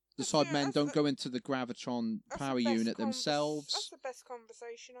Cybermen don't go into the gravitron power unit themselves. That's the best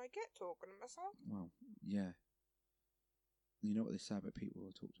conversation I get talking to myself. Well, yeah. You know what they say about people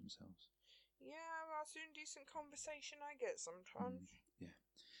who talk to themselves. Yeah, well, that's the only decent conversation I get sometimes. Yeah.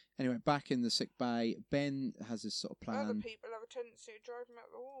 Anyway, back in the sick bay, Ben has this sort of plan. Other people have a tendency to drive them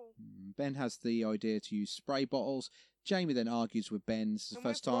out the wall. Ben has the idea to use spray bottles. Jamie then argues with Ben. This is the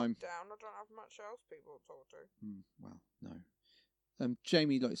first time. Lockdown, I don't have much else people to talk to. Well, no.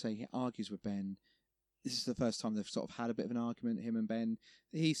 Jamie, like I say, he argues with Ben. This is the first time they've sort of had a bit of an argument, him and Ben.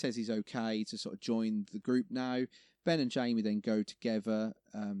 He says he's okay to sort of join the group now. Ben and Jamie then go together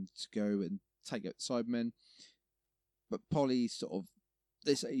to go and take out Cybermen. But Polly sort of,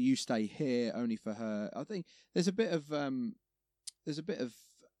 they say, you stay here only for her. I think there's a bit of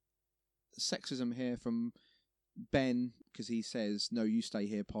sexism here from Ben, because he says, no, you stay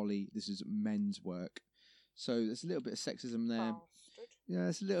here, Polly. This is men's work. So there's a little bit of sexism there. Bastard. Yeah,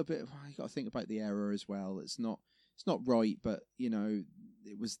 it's a little bit. You got to think about the era as well. It's not right, but you know,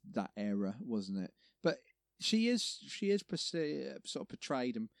 it was that era, wasn't it? But she is sort of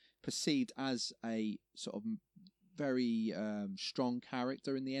portrayed and perceived as a sort of very strong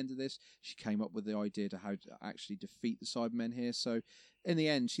character in the end of this. She came up with the idea to how to actually defeat the Cybermen here. So in the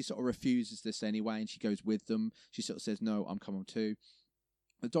end, she sort of refuses this anyway, and she goes with them. She sort of says, "No, I'm coming too."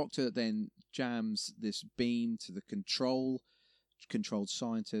 The Doctor then jams this beam to the controlled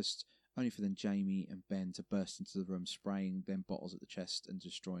scientist, only for then Jamie and Ben to burst into the room, spraying them bottles at the chest and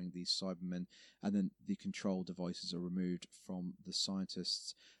destroying these Cybermen. And then the control devices are removed from the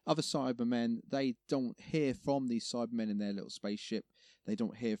scientists. Other Cybermen, they don't hear from these Cybermen in their little spaceship. They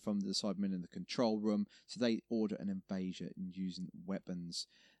don't hear from the Cybermen in the control room, so they order an invasion using weapons.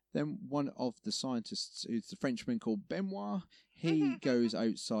 Then one of the scientists, who's the Frenchman called Benoit, he goes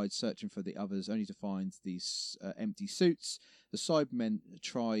outside searching for the others, only to find these empty suits. The Cybermen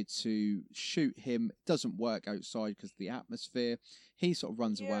try to shoot him. It doesn't work outside because of the atmosphere. He sort of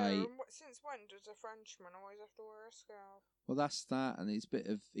runs away. Since when does a Frenchman always have to wear a scarf? Well, that's that, and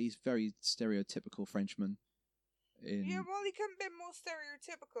he's very stereotypical Frenchman. Yeah, well, he couldn't be more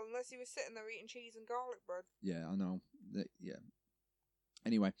stereotypical unless he was sitting there eating cheese and garlic bread. Yeah, I know. Yeah.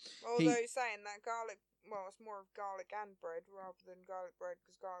 Anyway. Although saying that garlic, well, it's more of garlic and bread rather than garlic bread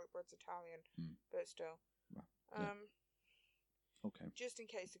because garlic bread's Italian, but still. Well, yeah. Okay. Just in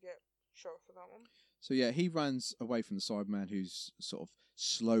case I get shot for that one. So yeah, he runs away from the Cyberman who's sort of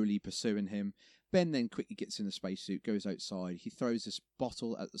slowly pursuing him. Ben then quickly gets in a spacesuit, goes outside. He throws this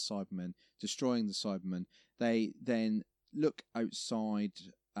bottle at the Cybermen, destroying the Cybermen. They then look outside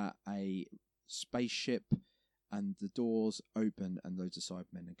at a spaceship, and the doors open and loads of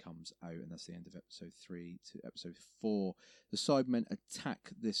Cybermen and comes out, and that's the end of episode 3 to episode 4. The Cybermen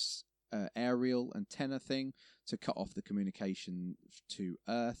attack this aerial antenna thing to cut off the communication to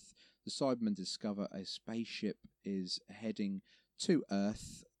Earth. The Cybermen discover a spaceship is heading to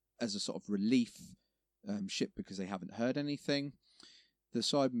Earth as a sort of relief ship because they haven't heard anything. The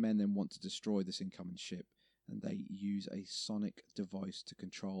Cybermen then want to destroy this incoming ship, and they use a sonic device to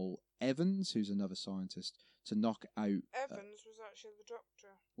control Evans, who's another scientist, to knock out... Evans was actually the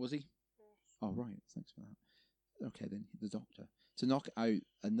Doctor. Was he? Yes. Oh, right. Thanks for that. Okay, then, the Doctor. To knock out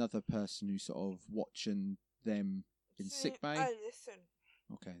another person who's sort of watching them in sickbay. Oh, listen.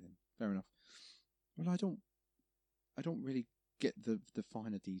 Okay, then. Fair enough. Well, I don't really get the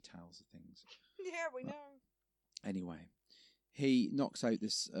finer details of things. Yeah, we know. Anyway, he knocks out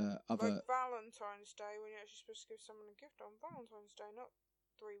this other... Like Valentine's Day, when you're actually supposed to give someone a gift on Valentine's Day, not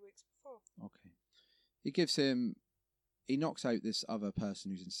 3 weeks before. Okay. He knocks out this other person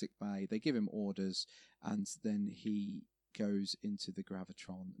who's in sick bay. They give him orders, and then he goes into the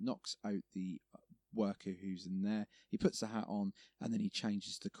Gravitron, knocks out the worker who's in there. He puts the hat on, and then he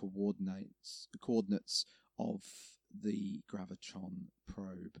changes the coordinates of the Gravitron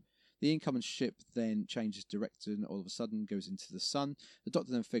probe. The incoming ship then changes direction, all of a sudden goes into the sun. The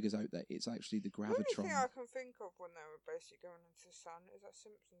Doctor then figures out that it's actually the The only Gravitron. thing I can think of when they were basically going into the sun is that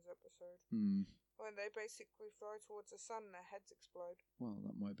Simpsons episode. When they basically fly towards the sun and their heads explode. Well,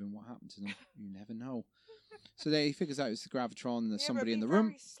 that might have been what happened to them. You never know. So there he figures out it's the Gravitron and there's Yeah, somebody but in the be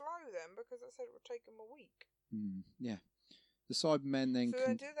room. very slow then, because I said it would take them a week. Yeah. The Cybermen then... So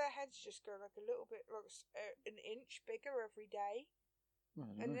then do their heads just go like a little bit, like an inch bigger every day? Well,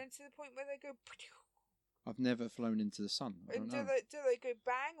 I don't And know. then to the point where they go... I've never flown into the sun. I don't And know. do they go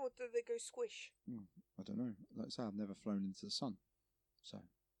bang or do they go squish? I don't know. Like I say, I've never flown into the sun. So,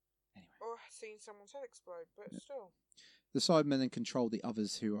 anyway. Or seen someone's head explode, but still. The Cybermen then control the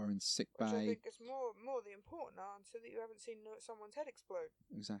others who are in sick Which I bay. think is more the important answer, that you haven't seen someone's head explode.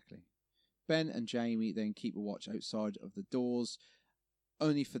 Exactly. Ben and Jamie then keep a watch outside of the doors,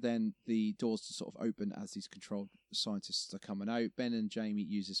 only for then the doors to sort of open as these controlled scientists are coming out. Ben and Jamie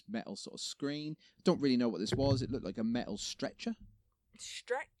use this metal sort of screen. I don't really know what this was. It looked like a metal stretcher.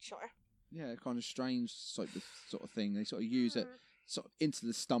 Stretcher? Yeah, kind of strange sort of thing. They sort of use it sort of into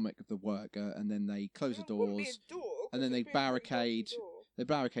the stomach of the worker, and then they close the It wouldn't be doors, a door, and then 'cause they it'd be a really barricade. dodgy door. They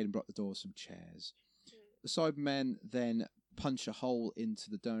barricade and block the door with some chairs. The Cybermen then punch a hole into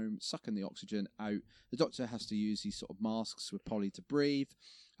the dome, sucking the oxygen out. The Doctor has to use these sort of masks with Polly to breathe,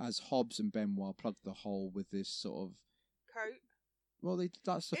 as Hobbs and Benoit plug the hole with this sort of... Coat. Well,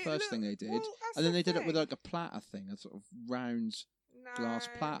 that's the It first thing they looked- did. well, that's And then the they did it with thing. like a platter thing, a sort of round glass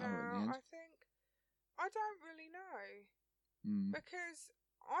platter at the end. I don't really know. Because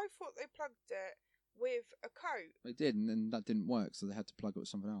I thought they plugged it with a coat. They did, and then that didn't work, so they had to plug it with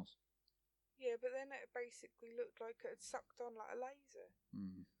something else. Yeah, but then it basically looked like it had sucked on like a laser.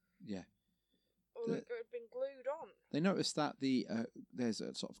 Yeah. Or like it had been glued on. They noticed that there's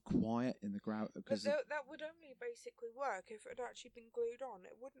a sort of quiet in the ground. But Because that would only basically work if it had actually been glued on.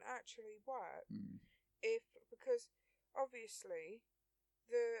 It wouldn't actually work because obviously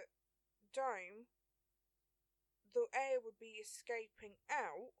the dome, the air would be escaping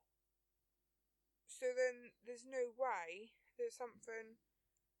out. So then there's no way that something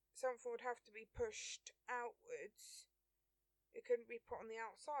would have to be pushed outwards. It couldn't be put on the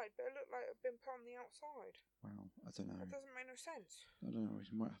outside, but it looked like it had been put on the outside. Well, I don't know. That doesn't make no sense. I don't know. We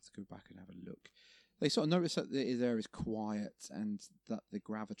might have to go back and have a look. They sort of notice that the air is quiet and that the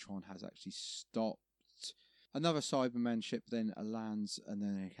gravitron has actually stopped. Another Cyberman ship then lands, and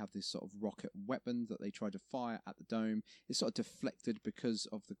then they have this sort of rocket weapon that they try to fire at the dome. It's sort of deflected because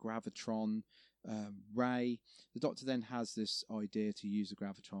of the gravitron ray. The Doctor then has this idea to use the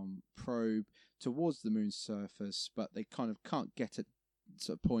gravitron probe towards the moon's surface, but they kind of can't get it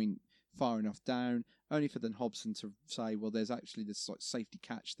to a point far enough down, only for then Hobson to say, well, there's actually this like safety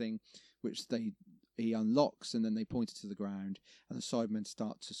catch thing, which he unlocks, and then they point it to the ground, and the Cybermen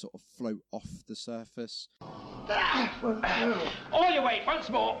start to sort of float off the surface. All your weight, once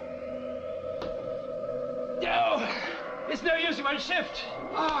more. No, it's no use, it won't shift.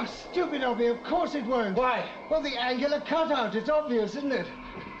 Ah, stupid of me, of course it won't. Why? Well, the angular cutout, it's obvious, isn't it?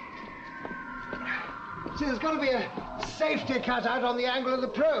 See, there's got to be a safety cutout on the angle of the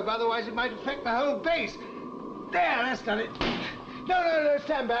probe, otherwise it might affect the whole base. There, that's done it. No,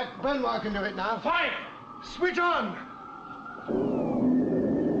 stand back. Benoit can do it now. Fine. Switch on.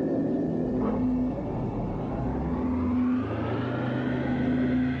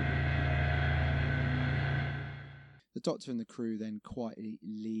 The Doctor and the crew then quietly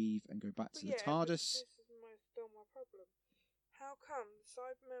leave and go back to the TARDIS. This is still my problem. How come the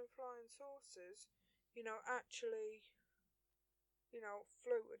Cybermen flying saucers, actually,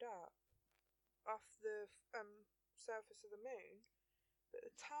 floated up off the surface of the moon, but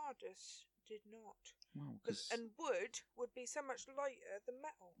the TARDIS did not? Well, and wood be so much lighter than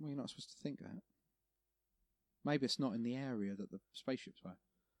metal. Well, you're not supposed to think that. Maybe it's not in the area that the spaceships were.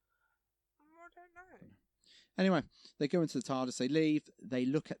 I don't know. Anyway, they go into the TARDIS, they leave, they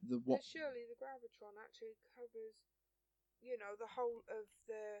look at the what. But surely the gravitron actually covers, the whole of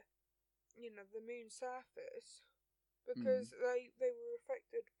the, the moon's surface, because they were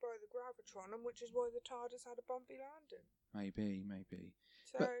affected by the gravitron, and which is why the TARDIS had a bumpy landing. Maybe.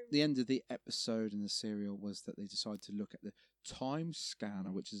 So, but the end of the episode in the serial was that they decided to look at the time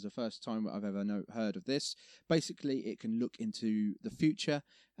scanner, which is the first time I've ever heard of this. Basically, it can look into the future,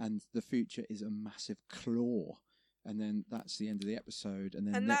 and the future is a massive claw. And then that's the end of the episode.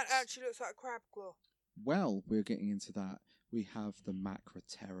 And that actually looks like a crab claw. Well, we're getting into that. We have the Macra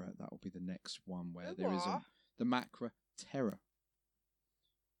Terror. That will be the next one where there is the Macra Terror.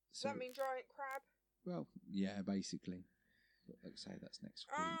 Does that mean giant crab? Well, yeah, basically. But like I say, that's next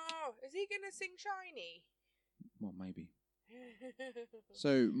week. Oh, is he going to sing Shiny? Well, maybe.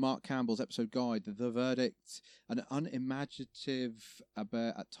 So, Mark Campbell's episode guide, The Verdict, an unimaginative,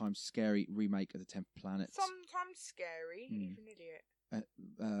 but at times scary remake of The 10th Planet. Sometimes scary. He's an idiot.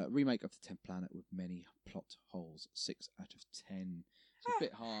 Remake of The 10th Planet with many plot holes. 6 out of 10. It's a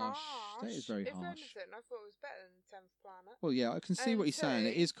bit harsh. That is very harsh. Anything, I thought it was better than The 10th Planet. Well, yeah, I can see what he's saying.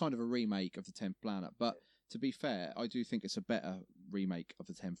 It is kind of a remake of The 10th Planet, but to be fair, I do think it's a better remake of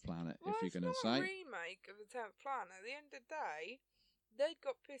The 10th Planet, if you're going to say. It's not a remake of The 10th Planet. At the end of the day, they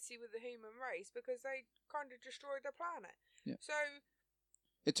got pissy with the human race because they kind of destroyed their planet. Yeah. So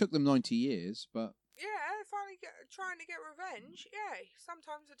it took them 90 years, but yeah, finally trying to get revenge. Yeah,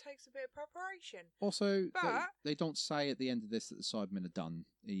 sometimes it takes a bit of preparation. Also, but they don't say at the end of this that the Cybermen are done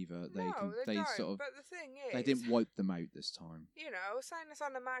either. They don't. Sort of. But the thing is, they didn't wipe them out this time. Saying it's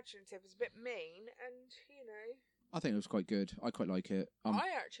unimaginative is a bit mean, and I think it was quite good. I quite like it. I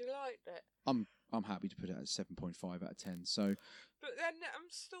actually liked it. I'm happy to put it at 7.5 out of 10. So, but then I'm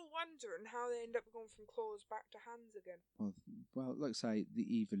still wondering how they end up going from claws back to hands again. Well, like I say,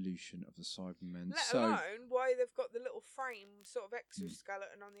 the evolution of the Cybermen. Let alone why they've got the little frame sort of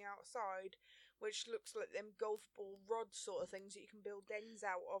exoskeleton on the outside, which looks like them golf ball rod sort of things that you can build dens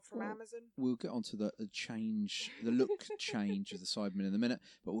out of from Amazon. We'll get onto the look change of the Cybermen in a minute,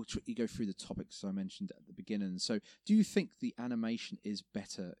 but we'll go through the topics I mentioned at the beginning. So, do you think the animation is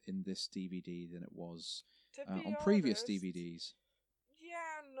better in this DVD than it was on previous DVDs?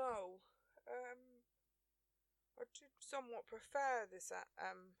 Yeah, no. I do somewhat prefer this.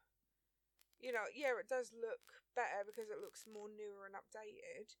 It does look better because it looks more newer and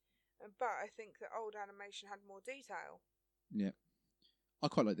updated. But I think that old animation had more detail. Yeah. I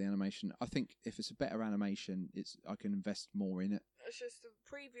quite like the animation. I think if it's a better animation, I can invest more in it. It's just the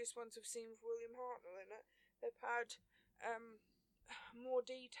previous ones I've seen with William Hartnell in it. They've had more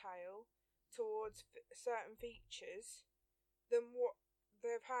detail towards certain features than what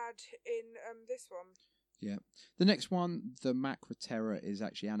they've had in this one. Yeah. The next one, the Macra Terror, is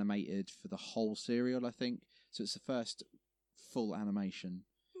actually animated for the whole serial, I think. So it's the first full animation.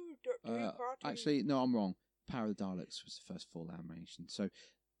 Ooh, Doctor Who cartoon. Actually, no, I'm wrong. Power of the Daleks was the first full animation. So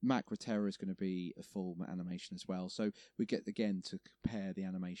Macra Terror is going to be a full animation as well. So we get, again, to compare the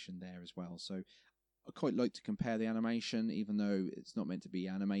animation there as well. So I quite like to compare the animation, even though it's not meant to be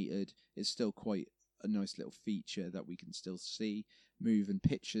animated. It's still quite a nice little feature that we can still see, moving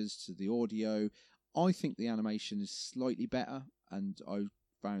pictures to the audio. I think the animation is slightly better, and I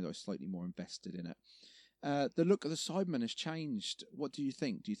found I was slightly more invested in it. The look of the Cyberman has changed. What do you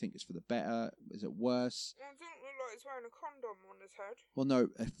think? Do you think it's for the better? Is it worse? Well, it doesn't look like he's wearing a condom on his head. Well, no,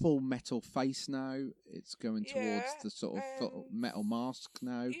 a full metal face now. It's going towards the sort of metal mask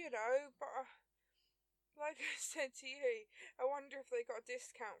now. You know, but like I said to you, I wonder if they got a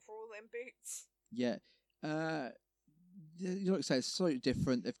discount for all them boots. Yeah. Like I say, it's slightly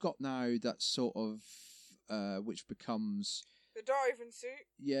different. They've got now that sort of, which becomes... The diving suit.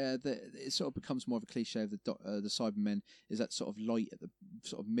 Yeah, it sort of becomes more of a cliche of the Cybermen, is that sort of light at the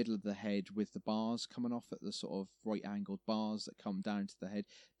sort of middle of the head with the bars coming off at the sort of right-angled bars that come down to the head.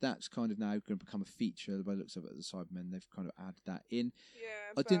 That's kind of now going to become a feature by the looks of it, the Cybermen. They've kind of added that in.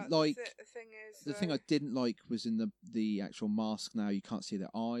 Yeah, I didn't like... The thing I didn't like was in the actual mask now, you can't see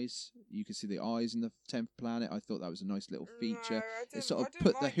their eyes. You can see the eyes in the 10th planet. I thought that was a nice little feature. It sort of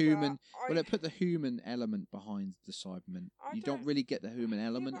put the human... Well, it put the human element behind the Cybermen. You don't really get the human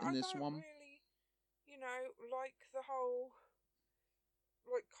element in this one. Really, you know, like the whole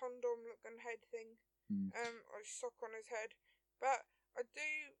like condom looking head thing. Or sock on his head. But I do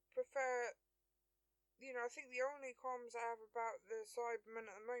prefer, you know, I think the only qualms I have about the Cybermen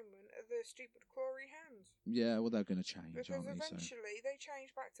at the moment are the stupid clawy hands. Yeah, well, they're going to change, because aren't they? Eventually they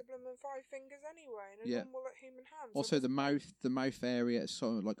change back to bloomin' 5 fingers anyway, and a normal human hand. Also, the mouth area is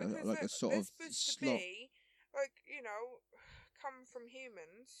sort of like a sort of supposed to be, like, you know, come from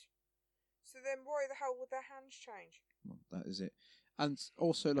humans. So then why the hell would their hands change? Well, that is it. And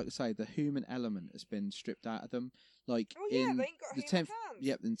also, like I say, the human element has been stripped out of them. Like they in ain't got the human 10th, hands.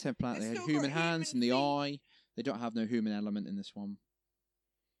 Yep, in the 10th planet, They've they had still human got hands and human the feet. eye. They don't have no human element in this one.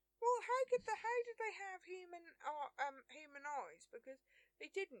 Well, how did they have human eyes? Because they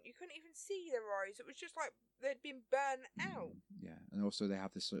didn't. You couldn't even see their eyes. It was just like they'd been burned out. Yeah, and also they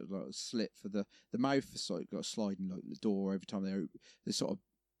have this sort of like slit for the mouth. Has sort of got a sliding like the door every time they sort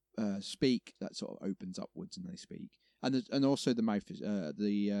of speak. That sort of opens upwards and they speak. And also the mouth is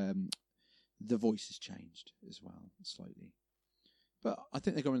the voice has changed as well slightly. But I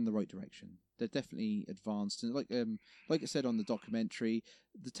think they're going in the right direction. They're definitely advanced. And like I said on the documentary,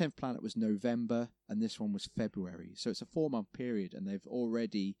 the 10th planet was November and this one was February. So it's a 4-month period and they've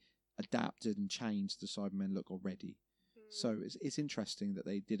already adapted and changed the Cybermen look already. So it's interesting that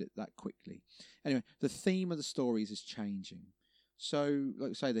they did it that quickly. Anyway, the theme of the stories is changing. So,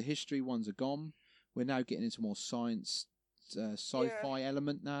 like I say, the history ones are gone. We're now getting into more science, sci-fi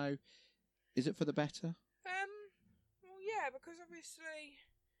element now. Is it for the better? Well, yeah, because obviously,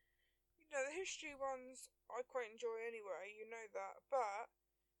 you know, the history ones I quite enjoy anyway, you know that. But,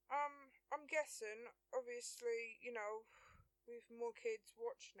 I'm guessing, obviously, you know, with more kids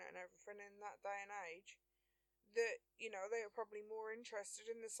watching it and everything in that day and age, that, you know, they are probably more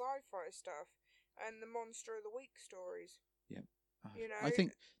interested in the sci-fi stuff and the Monster of the Week stories. Yeah. You know, I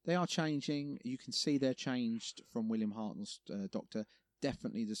think they are changing. You can see they're changed from William Hartnell's Doctor.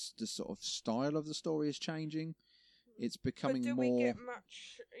 Definitely the sort of style of the story is changing. It's becoming more... But do we get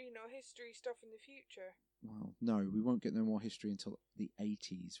much, you know, history stuff in the future? Well, no, we won't get no more history until the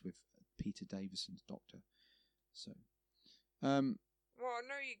 80s with Peter Davison's Doctor. So, well, I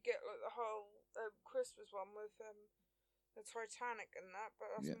know you get like the whole Christmas one with the Titanic and that, but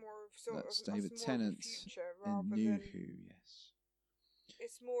that's more of sort that's of David that's more Tennant of the future in rather New than Who, yes.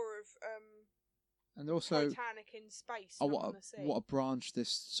 It's more of and also Titanic in space. What a branch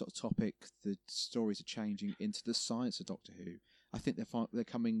this sort of topic. The stories are changing into the science of Doctor Who. I think they're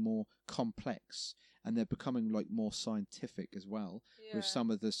becoming more complex and they're becoming like more scientific as well. Yeah. With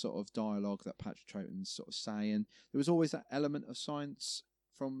some of the sort of dialogue that Patrick Troughton's sort of saying. There was always that element of science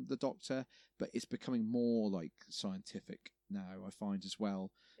from the Doctor, but it's becoming more like scientific now, I find as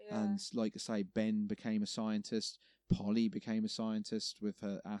well. Yeah. And like I say, Ben became a scientist. Polly became a scientist with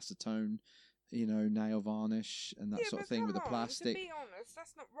her acetone, you know, nail varnish and that sort of thing with the plastic. To be honest,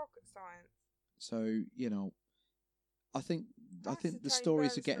 that's not rocket science. So, you know, I think the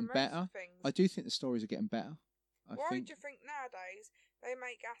stories are getting better. I do think the stories are getting better. Why do you think nowadays they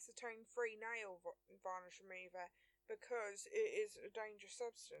make acetone-free nail varnish remover? Because it is a dangerous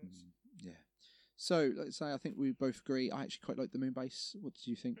substance. Yeah. So, let's say I think we both agree. I actually quite like the Moonbase. What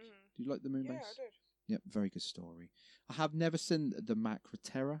do you think? Do you like the Moonbase? Yeah, I did. Yep, very good story. I have never seen the Macra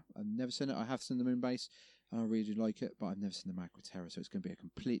Terror. I've never seen it. I have seen the Moonbase, and I really like it, but I've never seen the Macra Terror, so it's going to be a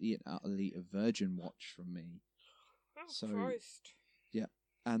completely and utterly a virgin watch from me. Oh, So, Christ. yeah.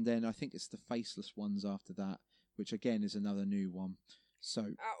 And then I think it's the Faceless ones after that, which again is another new one. So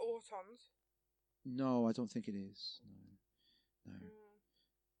At Autons. no, I don't think it is. No.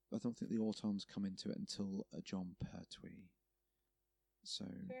 Mm. I don't think the Autons come into it until John Pertwee. So,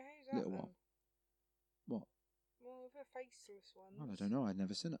 So who's that little then? while. What? Well, the faceless ones. Well, I don't know. I'd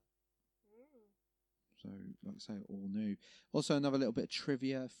never seen it. Mm. So, like I say, all new. Also, another little bit of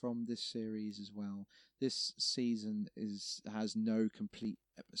trivia from this series as well. This season has no complete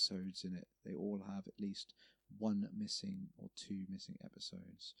episodes in it. They all have at least one missing or two missing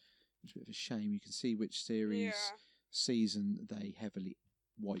episodes, which is a bit of a shame. You can see which series season they heavily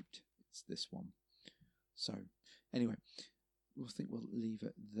wiped. It's this one. So, anyway, I think we'll leave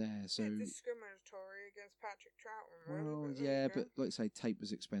it there. So, Bit discriminatory against Patrick Troughton, really. well, But there yeah, you go. but like I say, tape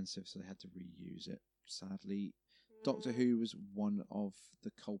was expensive, so they had to reuse it. Sadly, Doctor Who was one of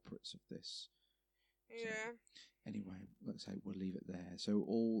the culprits of this. Yeah. Anyway, like I say, we'll leave it there. So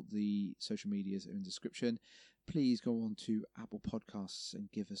all the social medias are in the description. Please go on to Apple Podcasts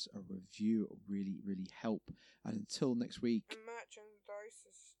and give us a review. It will really, really help. And until next week. And merchandise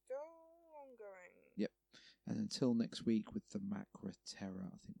is still ongoing. Yep. And until next week with the Macra Terror,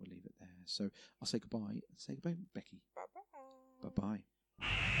 I think we'll leave it there. So I'll say goodbye. Say goodbye, Becky. Bye-bye. Bye-bye.